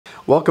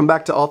Welcome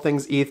back to All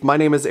Things ETH. My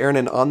name is Aaron,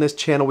 and on this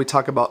channel we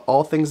talk about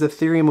all things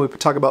Ethereum. We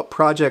talk about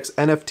projects,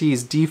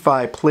 NFTs,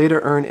 DeFi, play to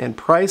earn, and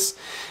price.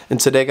 And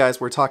today, guys,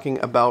 we're talking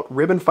about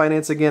Ribbon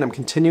Finance again. I'm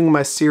continuing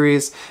my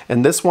series,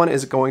 and this one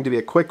is going to be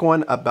a quick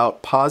one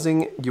about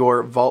pausing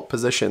your vault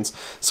positions.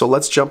 So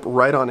let's jump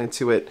right on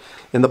into it.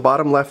 In the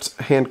bottom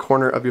left-hand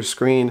corner of your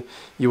screen,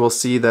 you will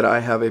see that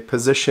I have a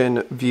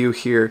position view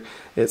here.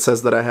 It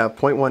says that I have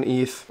 0.1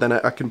 ETH. Then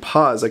I can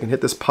pause. I can hit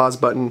this pause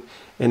button,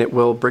 and it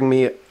will bring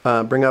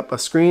up a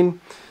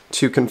screen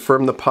to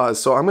confirm the pause.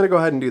 So I'm going to go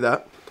ahead and do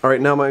that. All right,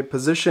 now my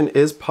position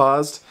is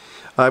paused.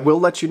 I will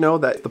let you know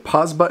that the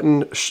pause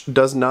button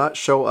does not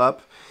show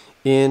up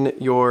in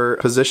your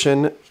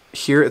position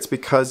here. It's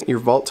because your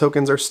vault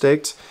tokens are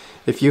staked.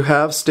 If you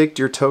have staked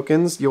your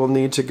tokens, you'll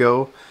need to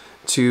go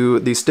to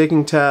the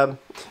staking tab,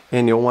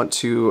 and you'll want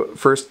to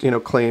first,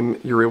 claim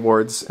your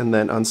rewards and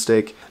then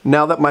unstake.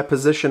 Now that my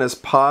position is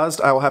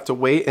paused, I will have to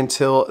wait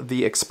until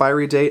the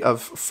expiry date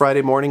of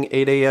Friday morning,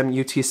 8 a.m.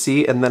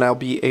 UTC, and then I'll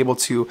be able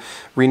to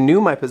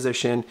renew my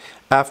position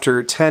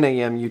after 10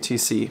 a.m.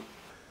 UTC.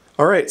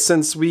 All right,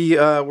 since we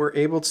were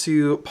able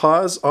to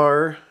pause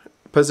our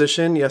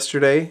position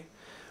yesterday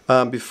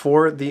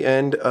before the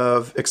end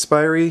of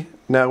expiry,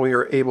 now we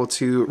are able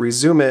to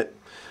resume it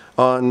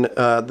on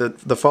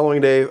the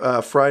following day,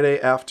 Friday,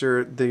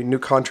 after the new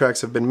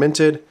contracts have been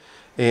minted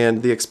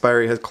and the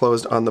expiry has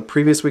closed on the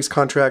previous week's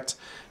contract.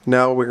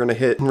 Now we're going to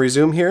hit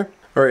resume here.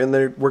 All right, and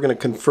then we're going to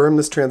confirm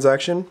this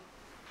transaction.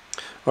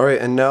 All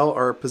right, and now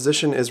our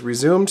position is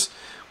resumed.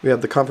 We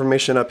have the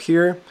confirmation up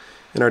here,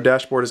 and our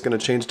dashboard is going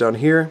to change down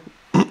here.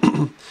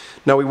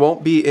 Now we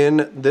won't be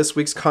in this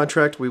week's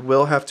contract. We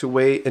will have to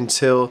wait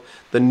until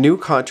the new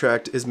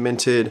contract is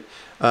minted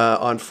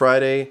on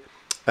Friday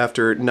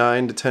after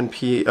 9 to 10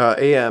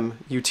 a.m.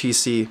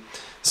 UTC.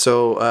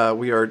 So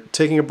we are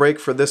taking a break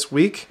for this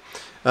week.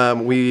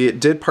 We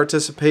did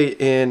participate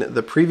in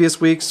the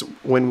previous weeks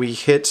when we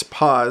hit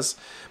pause,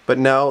 but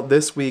now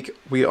this week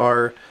we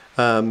are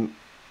on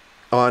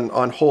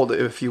hold,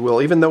 if you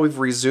will. Even though we've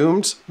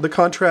resumed the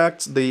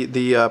contract,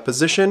 the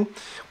position,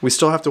 we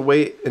still have to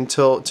wait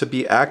until to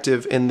be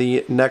active in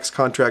the next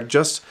contract,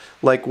 just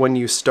like when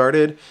you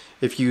started.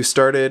 If you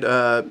started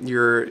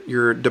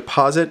your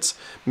deposits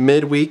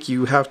midweek,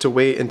 you have to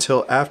wait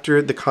until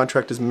after the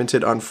contract is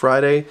minted on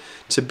Friday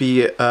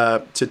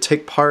to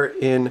take part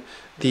in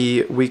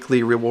the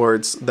weekly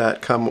rewards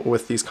that come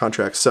with these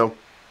contracts. So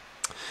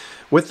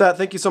with that,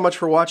 thank you so much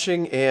for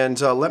watching, and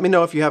let me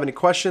know if you have any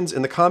questions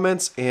in the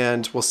comments,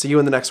 and we'll see you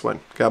in the next one.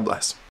 God bless.